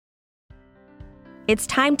It's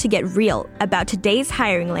time to get real about today's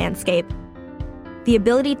hiring landscape. The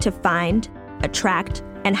ability to find, attract,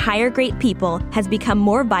 and hire great people has become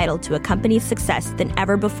more vital to a company's success than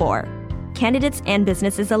ever before. Candidates and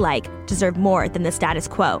businesses alike deserve more than the status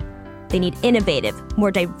quo. They need innovative,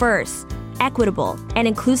 more diverse, equitable, and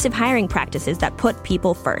inclusive hiring practices that put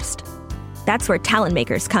people first. That's where Talent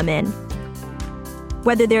Makers come in.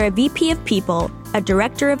 Whether they're a VP of People, a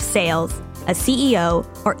Director of Sales, a CEO,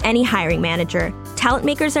 or any hiring manager, Talent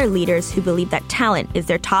Makers are leaders who believe that talent is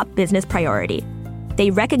their top business priority.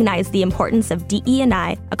 They recognize the importance of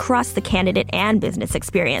DE&I across the candidate and business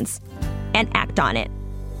experience and act on it.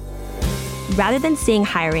 Rather than seeing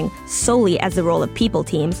hiring solely as the role of people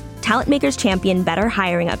teams, Talent Makers champion better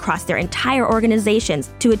hiring across their entire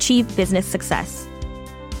organizations to achieve business success.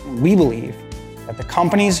 We believe that the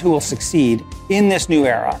companies who will succeed in this new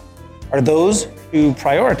era are those who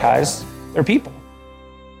prioritize their people.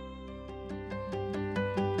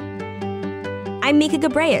 I'm Mika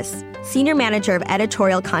Gabreyes, Senior Manager of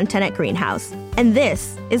Editorial Content at Greenhouse, and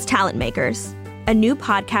this is Talent Makers, a new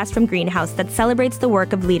podcast from Greenhouse that celebrates the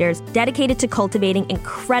work of leaders dedicated to cultivating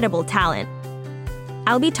incredible talent.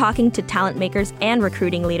 I'll be talking to talent makers and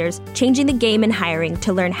recruiting leaders, changing the game in hiring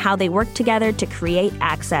to learn how they work together to create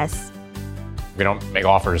access. We don't make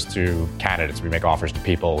offers to candidates, we make offers to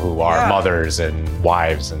people who are mothers and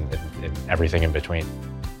wives and everything in between.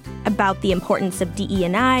 About the importance of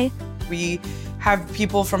DE&I. We have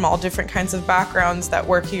people from all different kinds of backgrounds that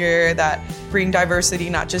work here that bring diversity,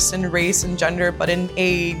 not just in race and gender, but in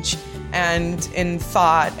age and in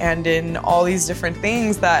thought and in all these different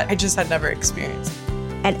things that I just had never experienced.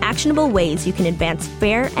 And actionable ways you can advance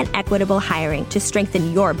fair and equitable hiring to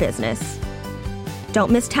strengthen your business.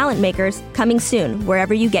 Don't miss Talent Makers, coming soon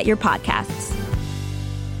wherever you get your podcasts.